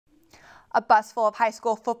A bus full of high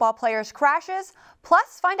school football players crashes,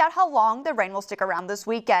 plus find out how long the rain will stick around this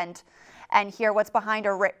weekend. And hear what's behind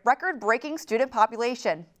a record-breaking student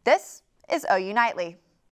population. This is OU Nightly.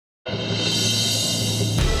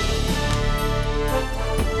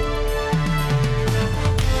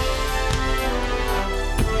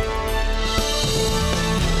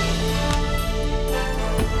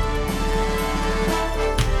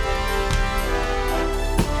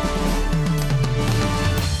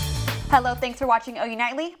 Hello, thanks for watching OU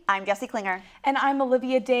Nightly. I'm Jessie Klinger. And I'm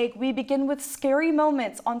Olivia Dague. We begin with scary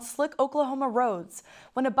moments on slick Oklahoma roads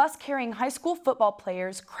when a bus carrying high school football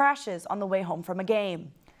players crashes on the way home from a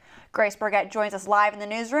game. Grace Burget joins us live in the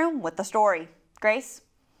newsroom with the story. Grace?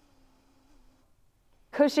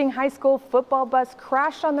 Cushing High School football bus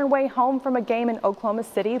crashed on their way home from a game in Oklahoma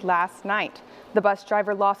City last night. The bus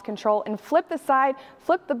driver lost control and flipped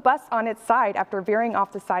the bus on its side after veering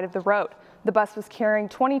off the side of the road. The bus was carrying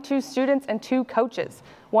 22 students and 2 coaches.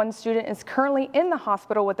 One student is currently in the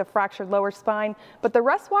hospital with a fractured lower spine, but the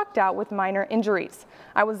rest walked out with minor injuries.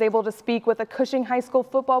 I was able to speak with a Cushing High School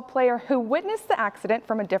football player who witnessed the accident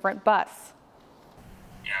from a different bus.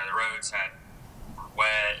 You know, the roads were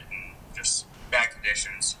wet and just bad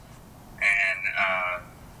conditions, and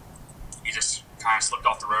he just kind of slipped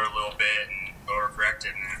off the road a little bit and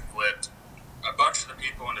overcorrected and then flipped. A bunch of the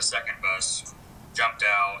people in the second bus jumped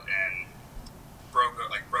out and broke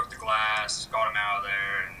the glass, got him out of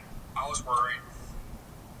there, and I was worried.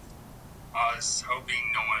 I was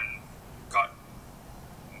hoping no one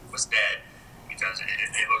was dead because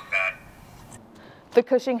it looked bad. The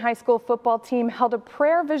Cushing High School football team held a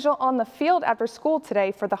prayer vigil on the field after school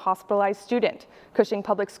today for the hospitalized student. Cushing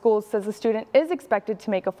Public Schools says the student is expected to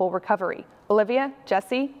make a full recovery. Olivia,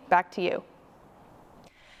 Jessie, back to you.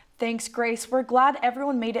 Thanks, Grace. We're glad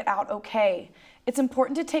everyone made it out okay. It's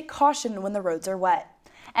important to take caution when the roads are wet.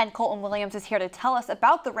 And Colton Williams is here to tell us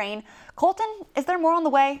about the rain. Colton, is there more on the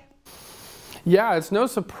way? Yeah, it's no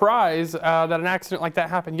surprise that an accident like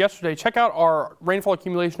that happened yesterday. Check out our rainfall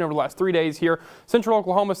accumulation over the last 3 days here. Central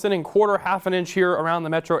Oklahoma sitting half an inch here around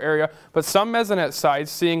the metro area, but some mesonet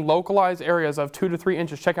sites seeing localized areas of 2 to 3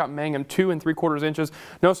 inches. Check out Mangum, 2 3/4 inches.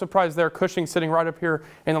 No surprise there. Cushing sitting right up here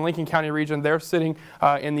in the Lincoln County region. They're sitting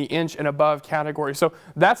in the inch and above category. So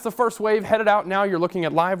that's the first wave headed out now. You're looking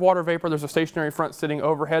at live water vapor. There's a stationary front sitting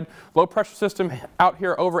overhead. Low pressure system out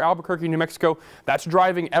here over Albuquerque, New Mexico. That's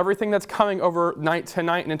driving everything that's coming overnight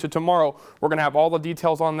tonight and into tomorrow. We're going to have all the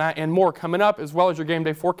details on that and more coming up, as well as your game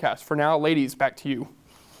day forecast. For now, ladies, back to you.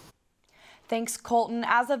 Thanks, Colton.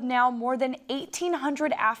 As of now, more than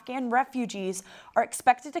 1,800 Afghan refugees are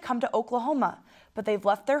expected to come to Oklahoma, but they've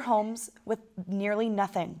left their homes with nearly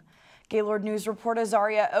nothing. Gaylord News reporter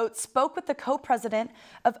Zaria Oates spoke with the co-president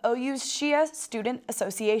of OU's Shia Student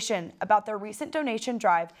Association about their recent donation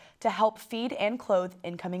drive to help feed and clothe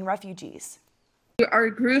incoming refugees.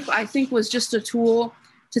 Our group, I think, was just a tool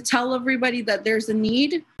to tell everybody that there's a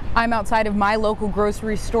need. I'm outside of my local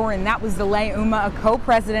grocery store, and that was Delay Uma, a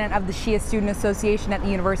co-president of the Shia Student Association at the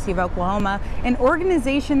University of Oklahoma, an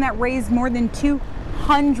organization that raised more than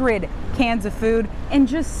 200 cans of food in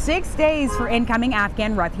just 6 days for incoming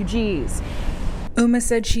Afghan refugees. Uma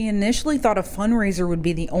said she initially thought a fundraiser would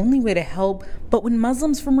be the only way to help, but when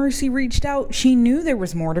Muslims for Mercy reached out, she knew there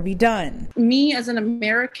was more to be done. Me as an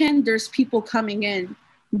American, there's people coming in,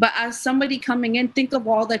 but as somebody coming in, think of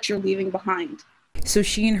all that you're leaving behind. So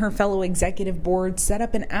she and her fellow executive board set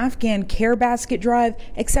up an Afghan care basket drive,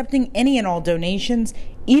 accepting any and all donations,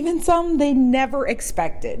 even some they never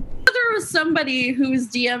expected. There was somebody who was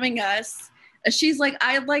DMing us. She's like,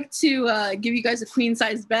 I'd like to give you guys a queen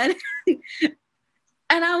size bed.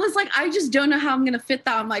 And I was like, I just don't know how I'm going to fit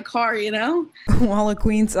that on my car, you know? While a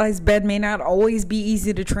queen-size bed may not always be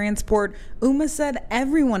easy to transport, Uma said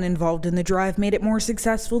everyone involved in the drive made it more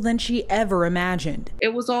successful than she ever imagined.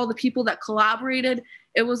 It was all the people that collaborated.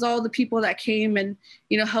 It was all the people that came and,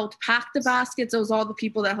 helped pack the baskets. It was all the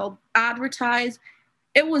people that helped advertise.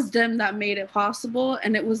 It was them that made it possible,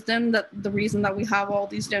 and it was them that the reason that we have all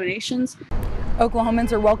these donations.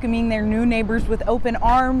 Oklahomans are welcoming their new neighbors with open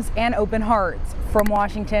arms and open hearts. From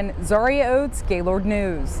Washington, Zaria Oates, Gaylord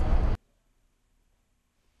News.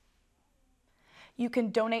 You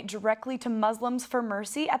can donate directly to Muslims for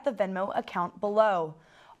Mercy at the Venmo account below.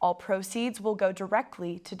 All proceeds will go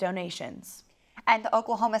directly to donations. And the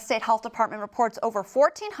Oklahoma State Health Department reports over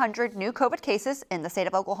 1,400 new COVID cases in the state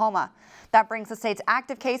of Oklahoma. That brings the state's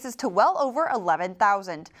active cases to well over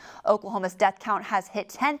 11,000. Oklahoma's death count has hit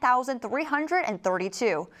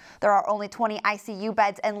 10,332. There are only 20 ICU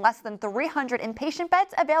beds and less than 300 inpatient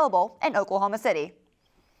beds available in Oklahoma City.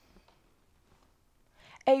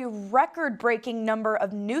 A record-breaking number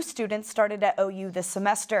of new students started at OU this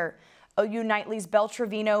semester. OU Nightly's Belle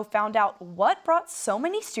Trevino found out what brought so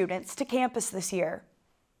many students to campus this year.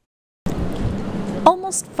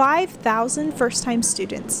 Almost 5,000 first-time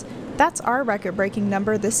students. That's our record-breaking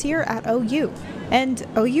number this year at OU. And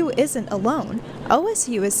OU isn't alone.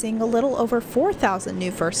 OSU is seeing a little over 4,000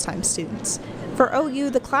 new first-time students. For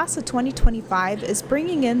OU, the class of 2025 is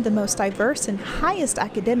bringing in the most diverse and highest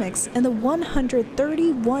academics in the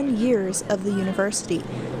 131 years of the university.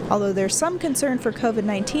 Although there's some concern for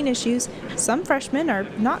COVID-19 issues, some freshmen are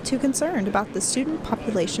not too concerned about the student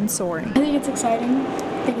population soaring. I think it's exciting.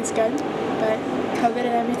 I think it's good, but COVID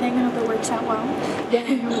and everything, I hope it works out well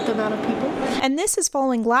with the amount of people. And this is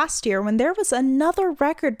following last year when there was another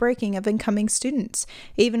record-breaking of incoming students.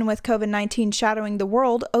 Even with COVID-19 shadowing the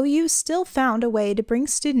world, OU still found a way to bring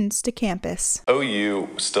students to campus. OU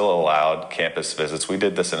still allowed campus visits. We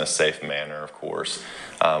did this in a safe manner, of course.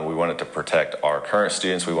 We wanted to protect our current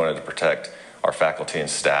students, we wanted to protect our faculty and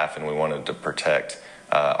staff, and we wanted to protect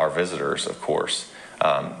our visitors, of course.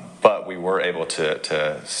 But we were able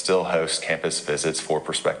to still host campus visits for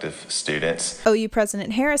prospective students. OU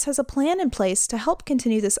President Harris has a plan in place to help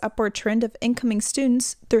continue this upward trend of incoming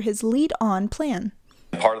students through his Lead On plan.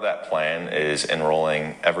 Part of that plan is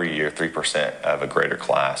enrolling every year 3% of a greater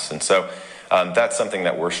class. And so that's something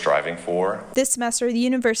that we're striving for. This semester, the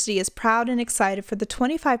university is proud and excited for the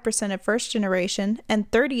 25% of first generation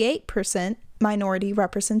and 38% minority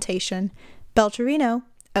representation. Belle Trevino,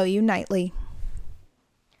 OU Nightly.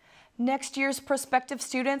 Next year's prospective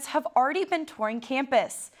students have already been touring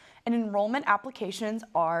campus, and enrollment applications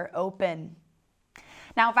are open.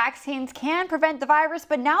 Now, vaccines can prevent the virus,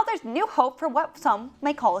 but now there's new hope for what some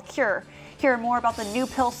may call a cure. Hear more about the new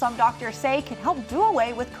pill some doctors say can help do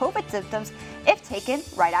away with COVID symptoms if taken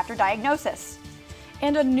right after diagnosis.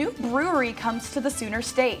 And a new brewery comes to the Sooner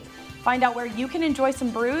State. Find out where you can enjoy some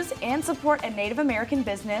brews and support a Native American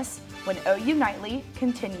business when OU Nightly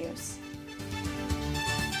continues.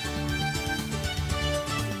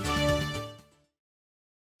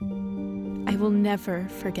 I will never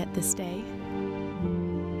forget this day.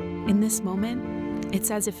 In this moment,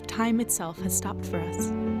 it's as if time itself has stopped for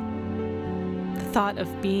us. The thought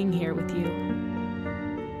of being here with you.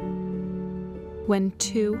 When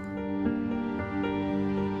two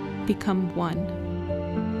become one.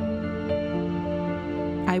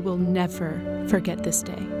 I will never forget this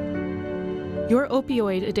day. Your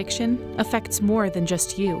opioid addiction affects more than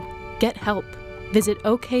just you. Get help. Visit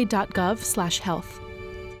ok.gov/health.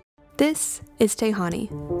 This is Tehani.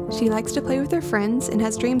 She likes to play with her friends and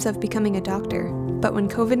has dreams of becoming a doctor. But when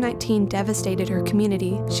COVID-19 devastated her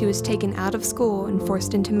community, she was taken out of school and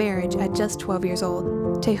forced into marriage at just 12 years old.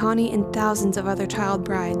 Tehani and thousands of other child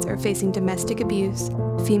brides are facing domestic abuse,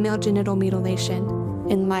 female genital mutilation,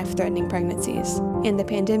 and life-threatening pregnancies. And the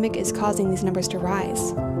pandemic is causing these numbers to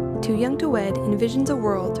rise. Too Young to Wed envisions a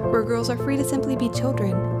world where girls are free to simply be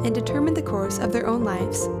children and determine the course of their own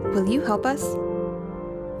lives. Will you help us?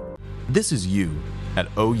 This is you at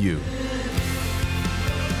OU.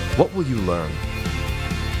 What will you learn?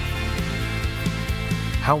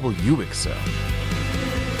 How will you excel?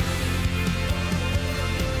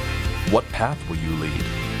 What path will you lead?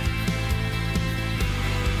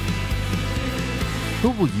 Who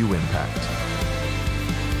will you impact?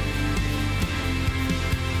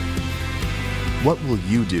 What will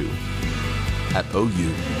you do at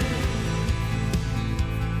OU?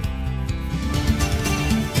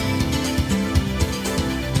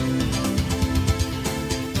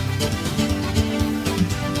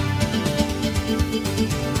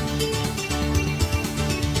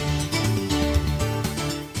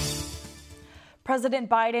 President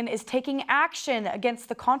Biden is taking action against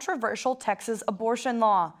the controversial Texas abortion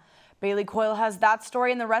law. Bailey Coyle has that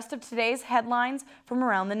story and the rest of today's headlines from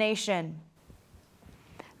around the nation.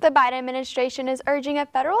 The Biden administration is urging a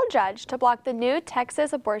federal judge to block the new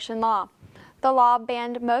Texas abortion law. The law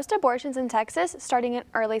banned most abortions in Texas starting in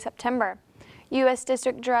early September. U.S.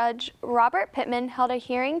 District Judge Robert Pittman held a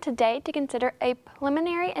hearing today to consider a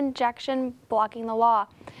preliminary injunction blocking the law.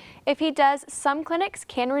 If he does, some clinics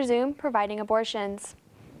can resume providing abortions.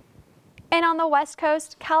 And on the West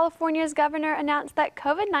Coast, California's governor announced that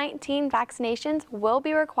COVID-19 vaccinations will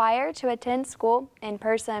be required to attend school in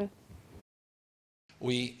person.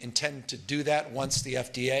 We intend to do that once the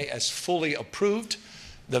FDA has fully approved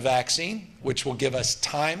the vaccine, which will give us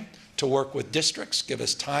time to work with districts, give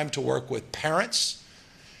us time to work with parents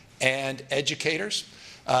and educators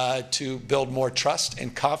to build more trust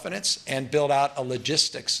and confidence and build out a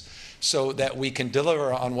logistics so that we can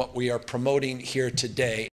deliver on what we are promoting here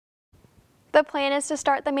today. The plan is to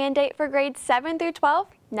start the mandate for grades 7 through 12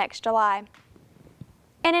 next July.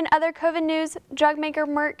 And in other COVID news, drug maker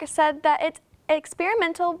Merck said that its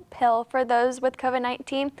experimental pill for those with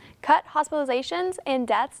COVID-19 cut hospitalizations and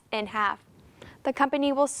deaths in half. The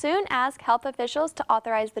company will soon ask health officials to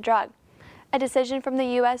authorize the drug. A decision from the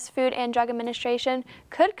U.S. Food and Drug Administration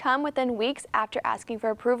could come within weeks after asking for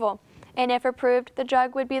approval. And if approved, the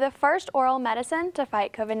drug would be the first oral medicine to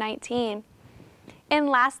fight COVID-19. And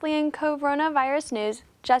lastly, in coronavirus news,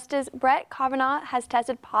 Justice Brett Kavanaugh has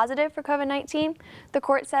tested positive for COVID-19. The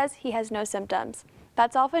court says he has no symptoms.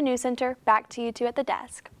 That's all for News Center. Back to you two at the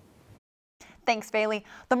desk. Thanks, Bailey.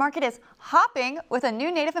 The market is hopping with a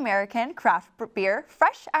new Native American craft beer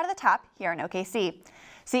fresh out of the tap here in OKC.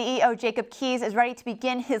 CEO Jacob Keyes is ready to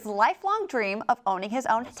begin his lifelong dream of owning his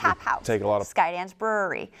own tap house, Skydance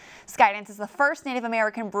Brewery. Skydance is the first Native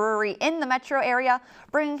American brewery in the metro area,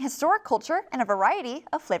 bringing historic culture and a variety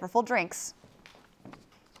of flavorful drinks.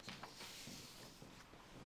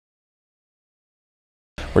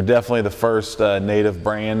 We're definitely the first native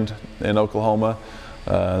brand in Oklahoma.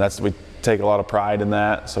 We take a lot of pride in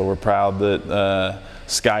that, so we're proud that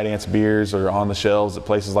Skydance beers are on the shelves at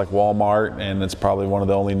places like Walmart, and it's probably one of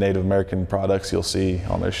the only Native American products you'll see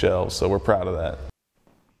on their shelves, so we're proud of that.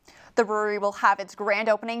 The brewery will have its grand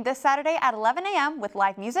opening this Saturday at 11 a.m. with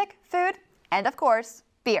live music, food, and of course,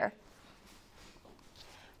 beer.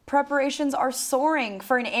 Preparations are soaring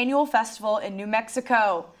for an annual festival in New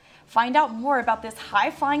Mexico. Find out more about this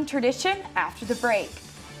high-flying tradition after the break.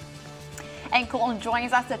 And Colton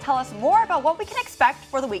joins us to tell us more about what we can expect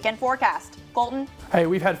for the weekend forecast. Colton? Hey,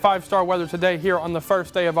 we've had 5-star weather today here on the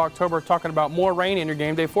first day of October, talking about more rain in your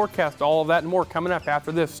game day forecast. All of that and more coming up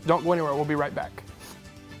after this. Don't go anywhere. We'll be right back.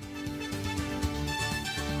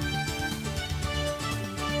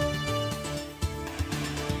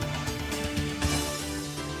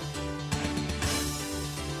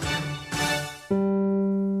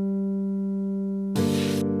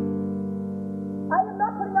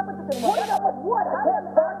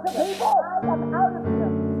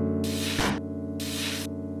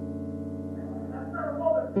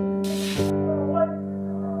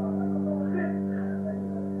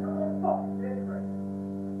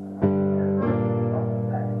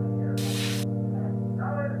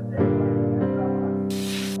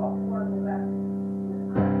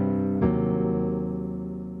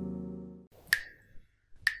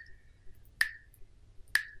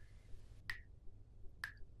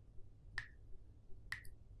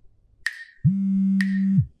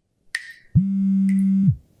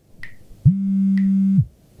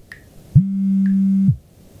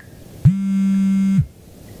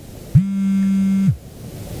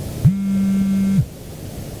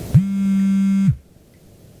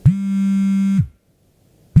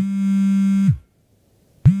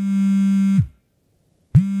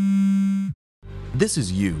 This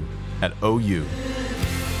is you at OU.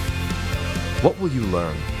 What will you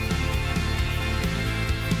learn?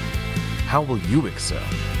 How will you excel?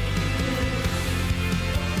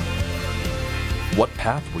 What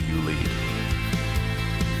path will you lead?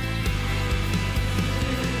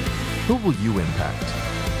 Who will you impact?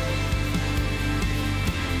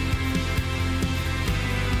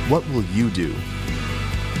 What will you do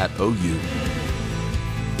at OU?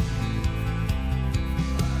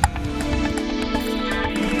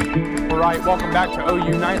 All right, welcome back to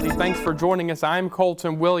OU Nightly. Thanks for joining us. I'm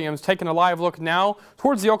Colton Williams, taking a live look now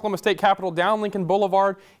towards the Oklahoma State Capitol down Lincoln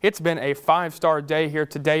Boulevard. It's been a 5-star day here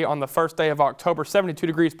today on the first day of October. 72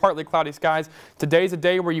 degrees, partly cloudy skies. Today's a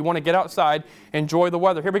day where you want to get outside, enjoy the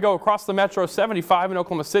weather. Here we go across the metro. 75 in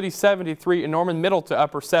Oklahoma City, 73 in Norman, middle to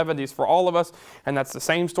upper 70s for all of us. And that's the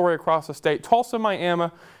same story across the state. Tulsa,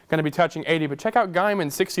 Miami, going to be touching 80. But check out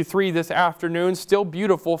Guyman, 63 this afternoon. Still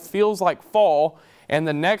beautiful, feels like fall. And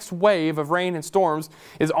the next wave of rain and storms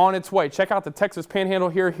is on its way. Check out the Texas Panhandle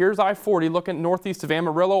here. Here's I-40 looking northeast of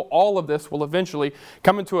Amarillo. All of this will eventually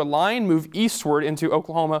come into a line, move eastward into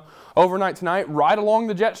Oklahoma overnight tonight, right along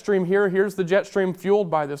the jet stream here. Here's the jet stream fueled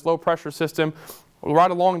by this low pressure system.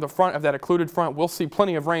 Right along the front of that occluded front, we'll see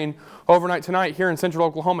plenty of rain overnight tonight here in central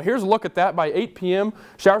Oklahoma. Here's a look at that by 8 p.m.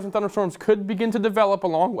 Showers and thunderstorms could begin to develop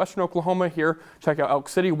along western Oklahoma here. Check out Elk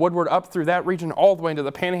City, Woodward, up through that region all the way into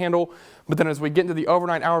the Panhandle. But then as we get into the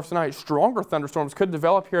overnight hours tonight, stronger thunderstorms could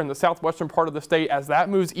develop here in the southwestern part of the state as that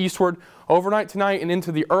moves eastward overnight tonight and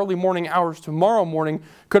into the early morning hours tomorrow morning.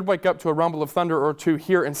 Could wake up to a rumble of thunder or two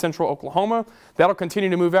here in central Oklahoma. That'll continue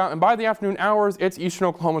to move out, and by the afternoon hours, it's eastern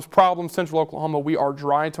Oklahoma's problem. Central Oklahoma, we we are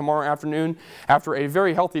dry tomorrow afternoon after a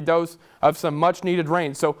very healthy dose of some much needed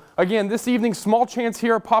rain. So again, this evening, small chance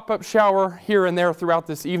here, pop-up shower here and there throughout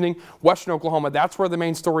this evening. Western Oklahoma, that's where the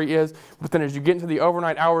main story is. But then as you get into the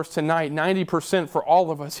overnight hours tonight, 90% for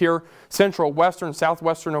all of us here, central, western,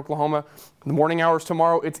 southwestern Oklahoma. The morning hours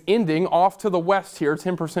tomorrow, it's ending off to the west here,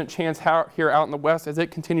 10% chance here out in the west as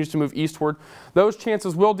it continues to move eastward. Those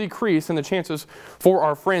chances will decrease and the chances for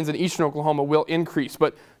our friends in eastern Oklahoma will increase.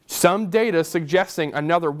 But some data suggesting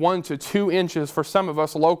another 1 to 2 inches for some of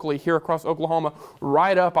us locally here across Oklahoma,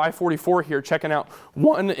 right up I-44 here, checking out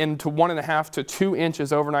 1 to 1.5 to 2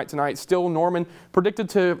 inches overnight tonight. Still Norman predicted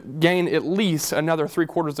to gain at least another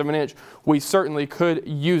 3/4 of an inch. We certainly could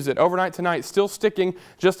use it. Overnight tonight, still sticking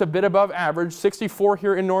just a bit above average, 64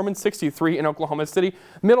 here in Norman, 63 in Oklahoma City,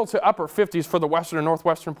 middle to upper 50s for the western and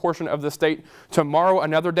northwestern portion of the state. Tomorrow,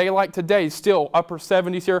 another day like today, still upper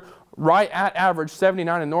 70s here, right at average,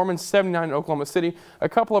 79 in Norman, 79 in Oklahoma City. A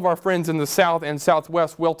couple of our friends in the south and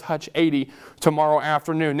southwest will touch 80 tomorrow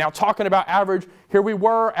afternoon. Now talking about average, here we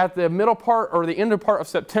were at the middle part or the end part of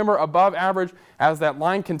September above average. As that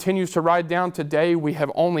line continues to ride down today, we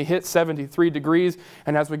have only hit 73 degrees.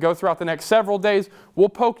 And as we go throughout the next several days, we'll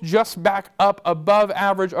poke just back up above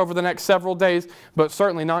average over the next several days, but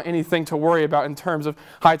certainly not anything to worry about in terms of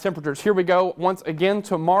high temperatures. Here we go once again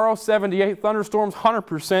tomorrow, 78 thunderstorms,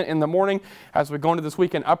 100% in the morning. As we go into this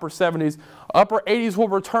weekend, upper 70s, upper 80s will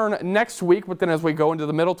return next week, but then as we go into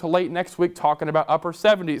the middle to late next week, talking about upper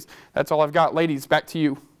 70s. That's all I've got. Ladies, back to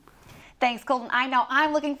you. Thanks, Colton. I know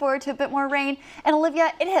I'm looking forward to a bit more rain. And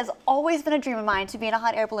Olivia, it has always been a dream of mine to be in a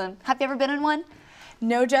hot air balloon. Have you ever been in one?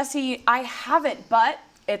 No, Jessie, I haven't, but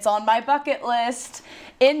it's on my bucket list.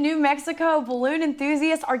 In New Mexico, balloon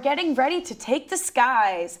enthusiasts are getting ready to take the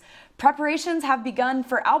skies. Preparations have begun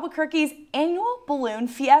for Albuquerque's annual balloon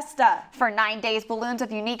fiesta. For 9 days, balloons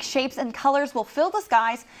of unique shapes and colors will fill the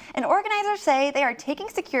skies, and organizers say they are taking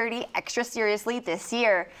security extra seriously this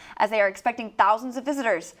year, as they are expecting thousands of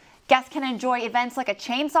visitors. Guests can enjoy events like a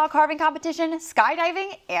chainsaw carving competition,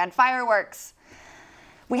 skydiving, and fireworks.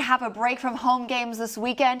 We have a break from home games this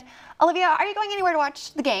weekend. Olivia, are you going anywhere to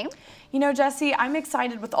watch the game? You know, Jessie, I'm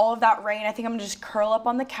excited with all of that rain. I think I'm gonna just curl up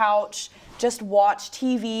on the couch, just watch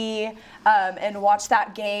TV and watch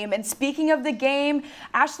that game. And speaking of the game,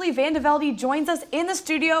 Ashley Velde joins us in the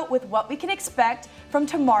studio with what we can expect from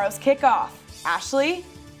tomorrow's kickoff. Ashley?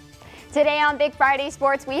 Today on Big Friday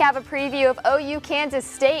Sports, we have a preview of OU Kansas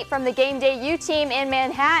State from the Game Day U team in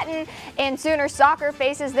Manhattan, and Sooner Soccer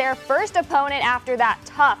faces their first opponent after that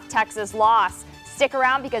tough Texas loss. Stick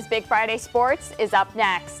around because Big Friday Sports is up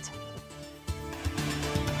next.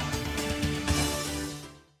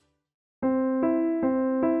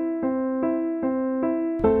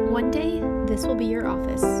 One day, this will be your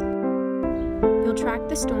office. You'll track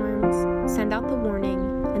the storms, send out the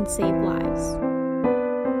warning, and save lives.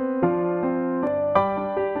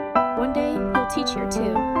 One day, you'll teach here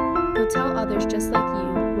too. You'll tell others just like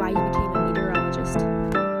you why you became a meteorologist.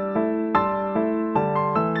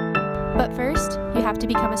 But first, you have to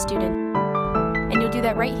become a student. And you'll do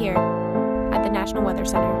that right here at the National Weather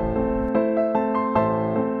Center.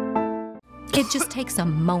 It just takes a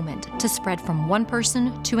moment to spread from one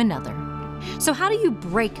person to another. So how do you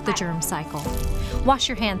break the germ cycle? Wash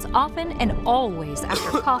your hands often and always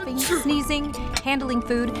after coughing, sneezing, handling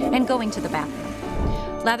food, and going to the bathroom.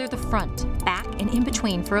 Lather the front, back, and in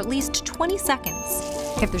between for at least 20 seconds.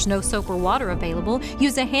 If there's no soap or water available,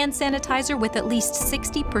 use a hand sanitizer with at least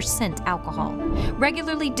 60% alcohol.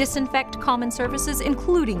 Regularly disinfect common surfaces,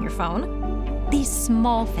 including your phone. These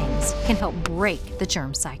small things can help break the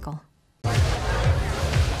germ cycle.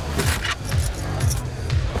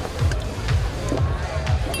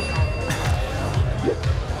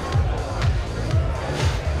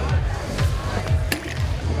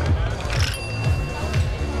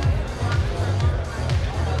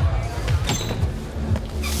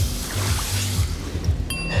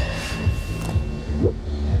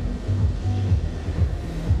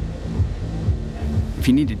 If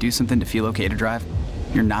you need to do something to feel okay to drive,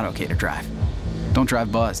 you're not okay to drive. Don't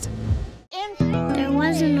drive buzzed. There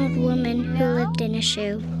was an old woman who lived in a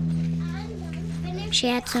shoe. She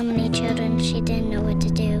had so many children, she didn't know what to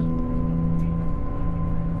do.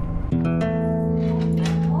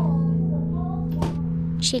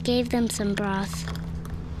 She gave them some broth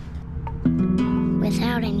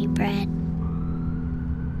without any bread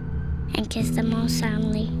and kissed them all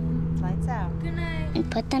soundly. Lights out. Good night. And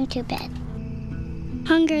put them to bed.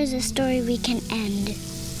 Hunger is a story we can end.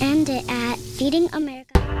 End it at Feeding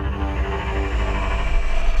America.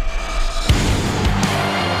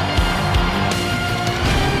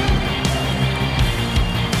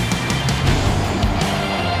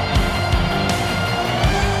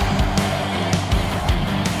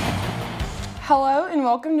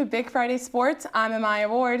 welcome to Big Friday Sports. I'm Amaya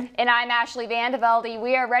Ward. And I'm Ashley Velde.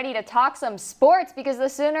 We are ready to talk some sports because the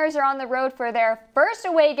Sooners are on the road for their first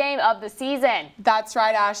away game of the season. That's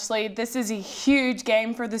right, Ashley. This is a huge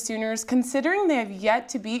game for the Sooners considering they have yet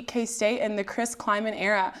to beat K-State in the Chris Klieman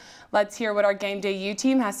era. Let's hear what our Game Day U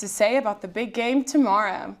team has to say about the big game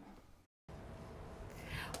tomorrow.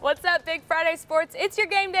 What's up, Big Friday Sports? It's your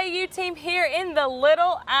Game Day U team here in the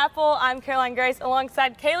Little Apple. I'm Caroline Grace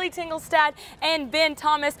alongside Kaylee Tinglestad and Ben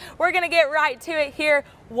Thomas. We're going to get right to it here.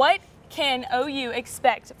 What can OU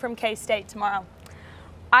expect from K-State tomorrow?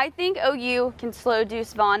 I think OU can slow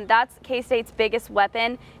Deuce Vaughn. That's K-State's biggest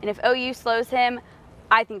weapon, and if OU slows him,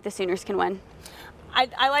 I think the Sooners can win.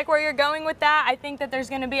 I like where you're going with that. I think that there's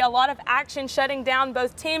going to be a lot of action shutting down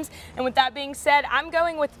both teams. And with that being said, I'm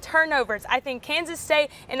going with turnovers. I think Kansas State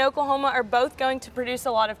and Oklahoma are both going to produce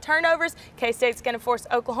a lot of turnovers. K-State's going to force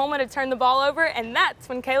Oklahoma to turn the ball over, and that's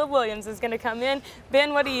when Caleb Williams is going to come in.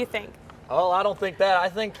 Ben, what do you think? Oh, I don't think that. I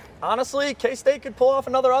think, honestly, K-State could pull off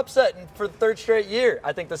another upset for the third straight year.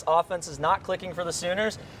 I think this offense is not clicking for the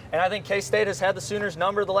Sooners, and I think K-State has had the Sooners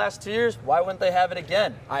number the last 2 years. Why wouldn't they have it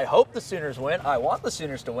again? I hope the Sooners win. I want the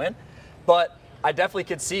Sooners to win, but I definitely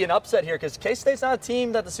could see an upset here because K-State's not a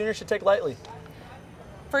team that the Sooners should take lightly.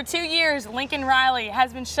 For 2 years, Lincoln Riley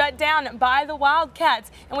has been shut down by the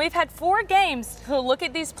Wildcats, and we've had 4 games to look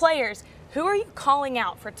at these players. Who are you calling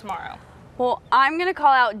out for tomorrow? Well, I'm going to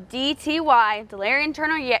call out DTY, Delarian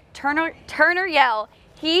Turner Yell.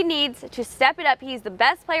 He needs to step it up. He's the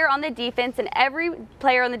best player on the defense, and every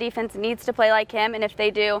player on the defense needs to play like him. And if they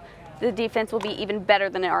do, the defense will be even better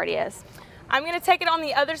than it already is. I'm going to take it on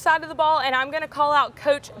the other side of the ball, and I'm going to call out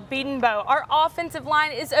Coach Biedenbow. Our offensive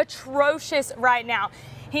line is atrocious right now.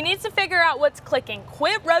 He needs to figure out what's clicking.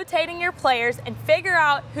 Quit rotating your players and figure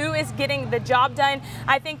out who is getting the job done.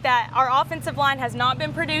 I think that our offensive line has not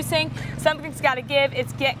been producing. Something's got to give.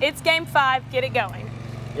 It's game 5. Get it going.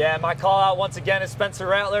 Yeah, my call out once again is Spencer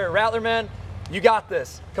Rattler. Rattler, man, you got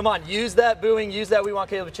this. Come on, use that booing, use that we want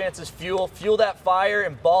Caleb Chance's fuel that fire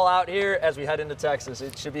and ball out here as we head into Texas.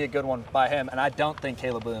 It should be a good one by him, and I don't think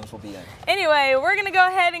Caleb Williams will be in. Anyway, we're going to go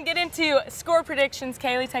ahead and get into score predictions.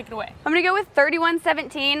 Kaylee, take it away. I'm going to go with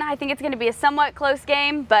 31-17. I think it's going to be a somewhat close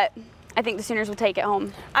game, but I think the Sooners will take it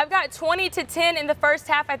home. I've got 20-10 in the first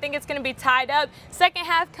half. I think it's going to be tied up. Second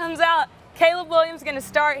half comes out. Caleb Williams is going to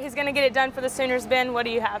start. He's going to get it done for the Sooners. Ben, what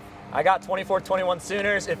do you have? I got 24-21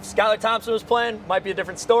 Sooners. If Skylar Thompson was playing, might be a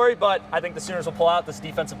different story, but I think the Sooners will pull out this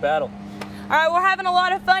defensive battle. All right, we're having a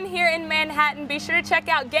lot of fun here in Manhattan. Be sure to check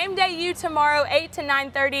out Game Day U tomorrow, 8 to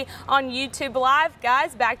 9:30 on YouTube Live.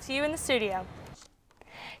 Guys, back to you in the studio.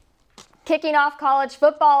 Kicking off college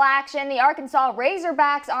football action, the Arkansas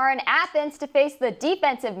Razorbacks are in Athens to face the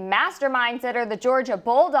defensive masterminds that are the Georgia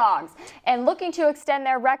Bulldogs. And looking to extend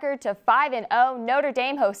their record to 5-0, Notre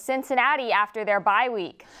Dame hosts Cincinnati after their bye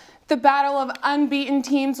week. The battle of unbeaten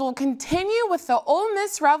teams will continue with the Ole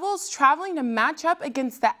Miss Rebels traveling to match up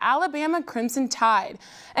against the Alabama Crimson Tide.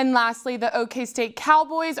 And lastly, the OK State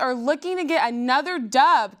Cowboys are looking to get another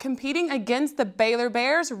dub, competing against the Baylor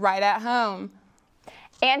Bears right at home.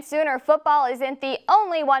 And Sooner football isn't the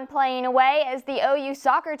only one playing away as the OU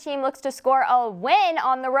soccer team looks to score a win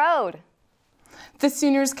on the road. The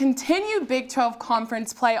Sooners continue Big 12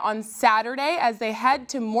 Conference play on Saturday as they head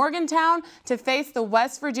to Morgantown to face the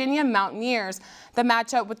West Virginia Mountaineers. The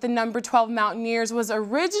matchup with the number 12 Mountaineers was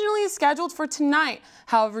originally scheduled for tonight.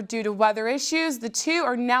 However, due to weather issues, the two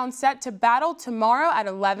are now set to battle tomorrow at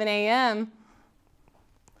 11 a.m.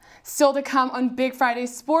 Still to come on Big Friday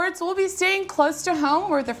Sports, we'll be staying close to home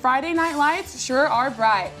where the Friday night lights sure are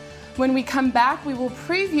bright. When we come back, we will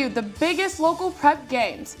preview the biggest local prep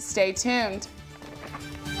games. Stay tuned.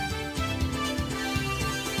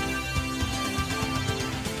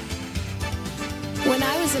 When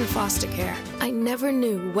I was in foster care, I never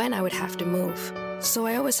knew when I would have to move, so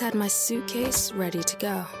I always had my suitcase ready to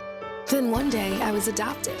go. Then one day, I was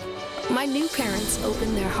adopted. My new parents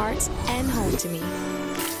opened their hearts and home to me.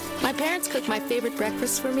 My parents cook my favorite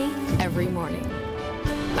breakfast for me every morning.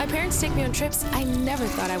 My parents take me on trips I never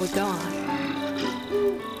thought I would go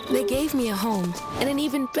on. They gave me a home and an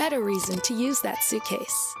even better reason to use that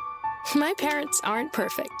suitcase. My parents aren't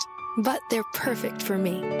perfect, but they're perfect for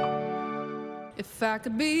me. If I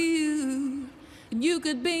could be you, and you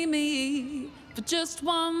could be me for just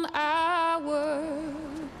 1 hour.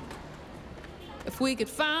 If we could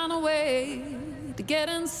find a way to get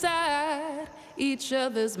inside each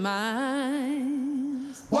other's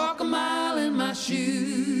minds. Walk a mile in my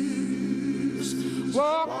shoes.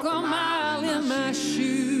 Walk a mile in my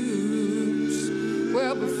shoes.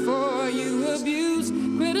 Well, before you abuse,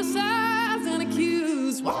 criticize, and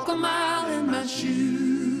accuse. Walk a mile in my shoes.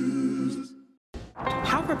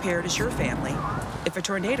 prepared as your family if a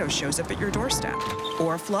tornado shows up at your doorstep,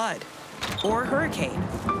 or a flood, or a hurricane?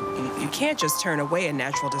 You can't just turn away a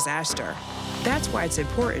natural disaster. That's why it's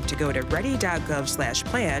important to go to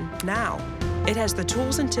ready.gov/plan now. It has the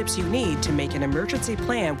tools and tips you need to make an emergency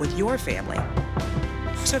plan with your family.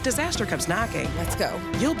 So if disaster comes knocking, let's go.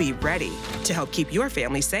 You'll be ready to help keep your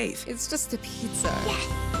family safe. It's just a pizza.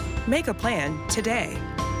 Yes. Make a plan today.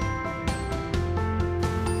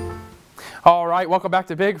 All right, welcome back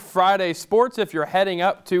to Big Friday Sports. If you're heading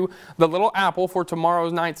up to the Little Apple for tomorrow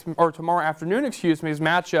afternoon's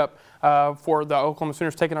matchup for the Oklahoma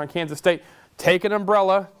Sooners taking on Kansas State, take an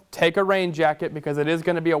umbrella, take a rain jacket because it is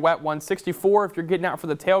going to be a wet one. 64 if you're getting out for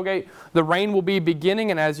the tailgate. The rain will be beginning,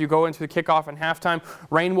 and as you go into the kickoff and halftime,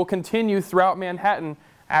 rain will continue throughout Manhattan.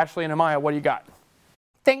 Ashley and Amaya, what do you got?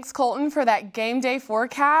 Thanks, Colton, for that game day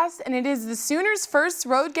forecast. And it is the Sooners' first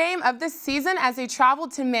road game of the season as they travel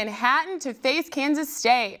to Manhattan to face Kansas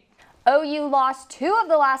State. OU lost 2 of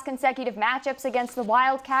the last consecutive matchups against the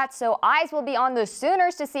Wildcats, so eyes will be on the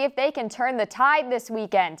Sooners to see if they can turn the tide this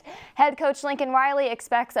weekend. Head coach Lincoln Riley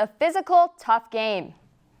expects a physical, tough game.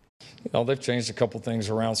 They've changed a couple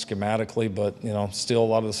things around schematically, but, still a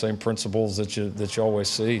lot of the same principles that you always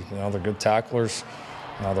see. They're good tacklers.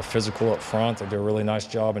 They're physical up front. They do a really nice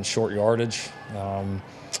job in short yardage. And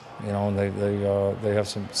they have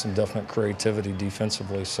some definite creativity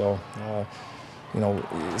defensively. So,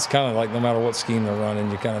 it's kind of like no matter what scheme they're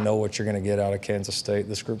running, you kind of know what you're going to get out of Kansas State.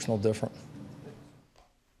 This group's no different.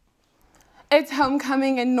 It's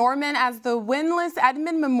homecoming in Norman as the winless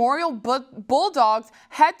Edmond Memorial Bulldogs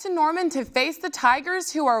head to Norman to face the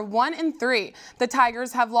Tigers, who are 1-3. The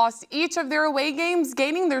Tigers have lost each of their away games,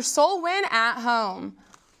 gaining their sole win at home.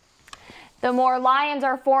 The Moore Lions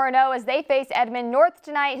are 4-0 as they face Edmond North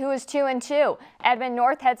tonight, who is 2-2. Edmond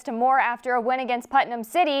North heads to Moore after a win against Putnam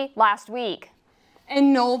City last week.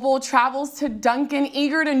 And Noble travels to Duncan,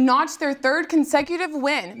 eager to notch their 3rd consecutive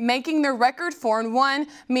win, making their record 4-1.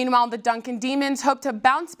 Meanwhile, the Duncan Demons hope to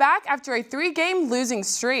bounce back after a 3-game losing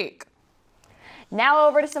streak. Now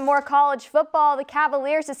over to some more college football. The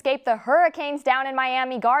Cavaliers escaped the Hurricanes down in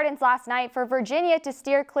Miami Gardens last night for Virginia to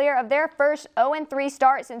steer clear of their first 0-3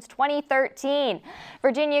 start since 2013.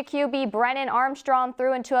 Virginia QB Brennan Armstrong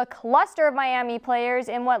threw into a cluster of Miami players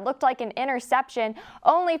in what looked like an interception,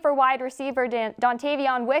 only for wide receiver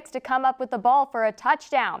Dontavion Wicks to come up with the ball for a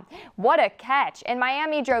touchdown. What a catch! And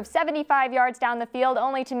Miami drove 75 yards down the field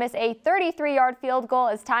only to miss a 33-yard field goal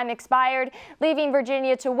as time expired, leaving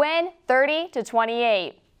Virginia to win 30-28.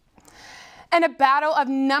 In a battle of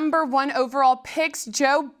 #1 overall picks,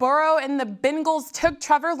 Joe Burrow and the Bengals took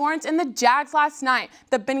Trevor Lawrence and the Jags last night.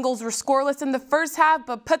 The Bengals were scoreless in the first half,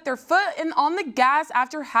 but put their foot on the gas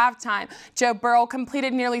after halftime. Joe Burrow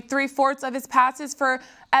completed nearly 3/4 of his passes for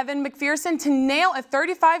Evan McPherson to nail a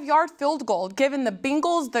 35-yard field goal, giving the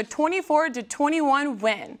Bengals the 24-21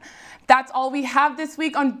 win. That's all we have this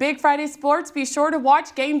week on Big Friday Sports. Be sure to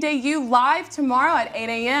watch Game Day U live tomorrow at 8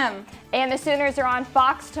 a.m. And the Sooners are on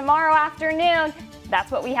Fox tomorrow afternoon.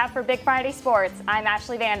 That's what we have for Big Friday Sports. I'm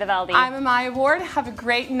Ashley Velde. I'm Amaya Ward. Have a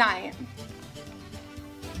great night.